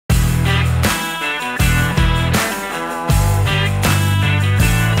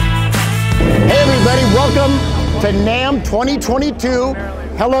Welcome to NAMM 2022.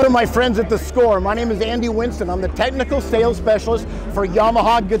 Hello to my friends at the Score. My name is Andy Winston. I'm the technical sales specialist for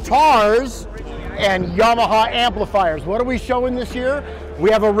Yamaha guitars and Yamaha amplifiers. What are we showing this year? We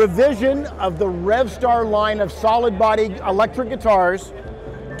have a revision of the REVSTAR line of solid body electric guitars,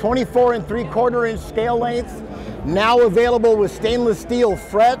 24 3/4 inch scale length, now available with stainless steel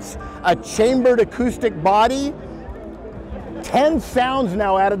frets, a chambered acoustic body, 10 sounds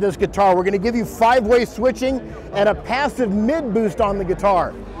now out of this guitar. We're going to give you 5-way switching and a passive mid boost on the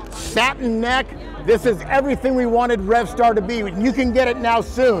guitar. Satin neck. This is everything we wanted REVSTAR to be. You can get it now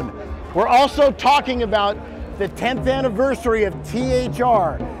soon. We're also talking about the 10th anniversary of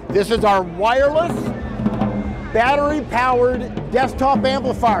THR. This is our wireless, battery-powered desktop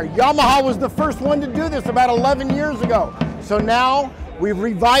amplifier. Yamaha was the first one to do this about 11 years ago. So now we've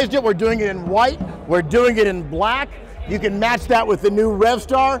revised it. We're doing it in white. We're doing it in black. You can match that with the new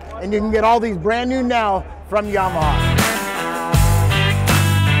REVSTAR, and you can get all these brand new now from Yamaha.